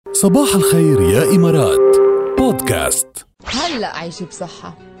صباح الخير يا إمارات بودكاست. هلأ عايشة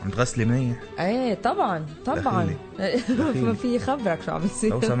بصحة. عم تغسلي منيح؟ ايه طبعا ما في خبرك شو عم يصير.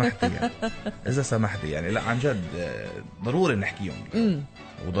 لو سمحتي يعني. إذا سمحتي يعني لا عن جد ضروري نحكيهم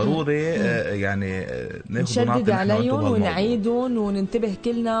وضروري يعني نشدد عليهم ونعيدهم وننتبه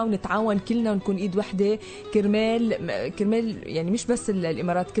كلنا ونتعاون كلنا ونكون ايد وحده كرمال يعني مش بس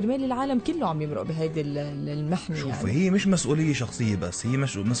الامارات، كرمال العالم كله عم يمرق بهيدي المحنه. شوف يعني هي مش مسؤوليه شخصيه بس، هي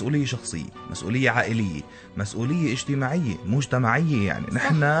مسؤوليه شخصيه، مسؤوليه عائليه، مسؤوليه اجتماعيه مجتمعيه. يعني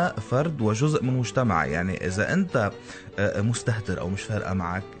نحن فرد وجزء من مجتمع. يعني اذا انت مستهتر او مش فارقه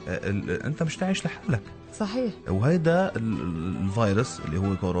معك انت مش تعيش لحالك. صحيح. وهيدا الفيروس اللي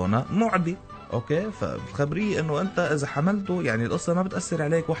هو كورونا معدي، اوكي؟ فبتخبريه انه انت اذا حملته يعني القصه ما بتاثر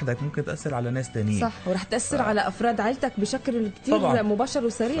عليك وحدك، ممكن تاثر على ناس تانيين. صح، ورح تاثر على افراد عائلتك بشكل كتير طبعاً مباشر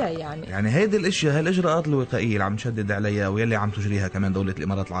وسريع. يعني هيدي الاشياء، هالاجراءات الوقائيه اللي عم تشدد عليها واللي عم تجريها كمان دوله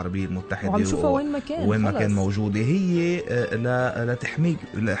الامارات العربيه المتحده وعم نشوفها وين ما كان موجوده، هي لتحميك،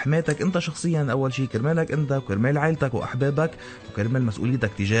 لحمايتك انت شخصيا اول شيء، كرمالك انت وكرمال عائلتك واحبابك وكرمال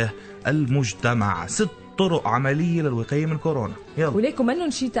مسؤوليتك تجاه المجتمع. 6 طرق عملية للوقاية من كورونا. يلا. وليكم منهم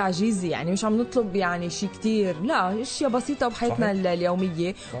شيء تعجيزي، يعني مش عم نطلب يعني شيء كتير، لا اشياء بسيطة بحياتنا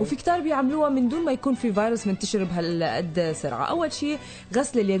اليومية. صحيح. وفي كتار بيعملوها من دون ما يكون في فيروس منتشر بهالقد سرعة. أول شيء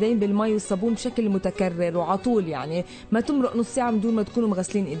غسل اليدين بالماء والصابون بشكل متكرر وعطول، يعني ما تمرق نص ساعة من دون ما تكونوا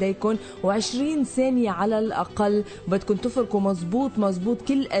مغسلين ايديكم، و20 ثانية على الأقل. بدكم تفركوا مزبوط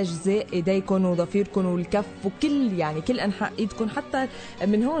كل أجزاء ايديكم وضفيركم والكف وكل يعني كل أنحاء ايدكم، حتى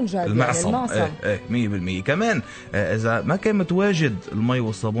من هون جاي المعصم. يعني المعصم. 100%. كمان إذا ما كان متواجد المي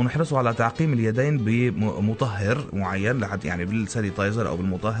والصابون احرصوا على تعقيم اليدين بمطهر معين، لحد يعني بالسانيتايزر أو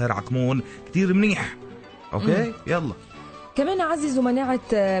بالمطهر، عقمون كتير منيح. أوكي. يلا. كمان عززوا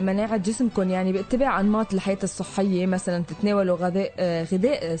مناعة جسمكم، يعني باتباع أنماط الحياة الصحية، مثلا تتناولوا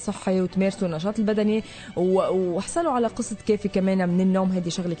غذاء صحي وتمارسوا النشاط البدني واحصلوا على قسط كافي كمان من النوم. هذه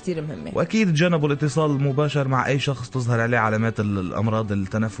شغلة كتير مهمة. وأكيد تجنبوا الاتصال المباشر مع أي شخص تظهر عليه علامات الأمراض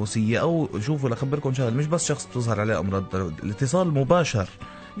التنفسية، أو شوفوا لأخبركم شغل، مش بس شخص تظهر عليه أمراض، الاتصال المباشر.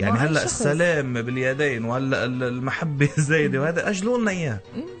 يعني هلا السلام باليدين وهلا المحبه الزايده وهذا اجلوا لنا اياه،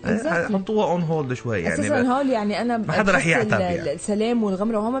 حطوها اون هولد شوي. يعني اساسا هول يعني انا ما حدا رح يعتب. يعني السلام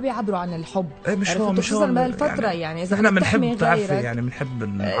والغمره وهم بيعبروا عن الحب. مش هون بهالفتره يعني اذا احنا بنحب تعرفي يعني بنحب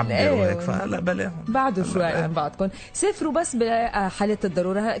نعبر وهيك، فهلا بلاهم بعده شوي عن بعضكم. سافروا بس بحالات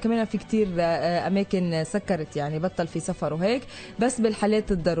الضروره. كمان في كتير اماكن سكرت، يعني بطل في سفر وهيك، بس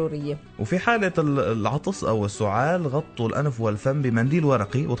بالحالات الضروريه. وفي حاله العطس او السعال غطوا الانف والفم بمنديل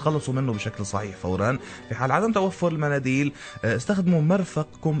ورقي وتخلصوا منه بشكل صحيح فورا. في حال عدم توفر المناديل استخدموا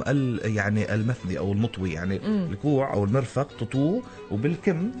مرفقكم يعني المثني او المطوي، يعني الكوع او المرفق تطوه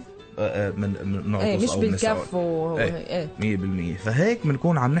وبالكم من نعطس مش او بالكف 100%. فهيك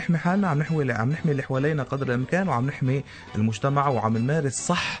بنكون عم نحمي حالنا، عم نحمي اللي حوالينا قدر الامكان، وعم نحمي المجتمع، وعم نمارس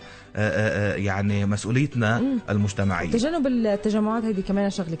صح يعني مسؤوليتنا المجتمعية. تجنب التجمعات هذه كمان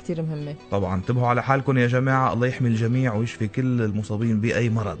شغلة كتير مهمة. طبعا انتبهوا على حالكم يا جماعة. الله يحمي الجميع ويشفي كل المصابين بأي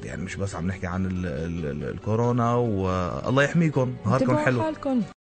مرض، يعني مش بس عم نحكي عن الكورونا. والله يحميكم، نهاركم حلو.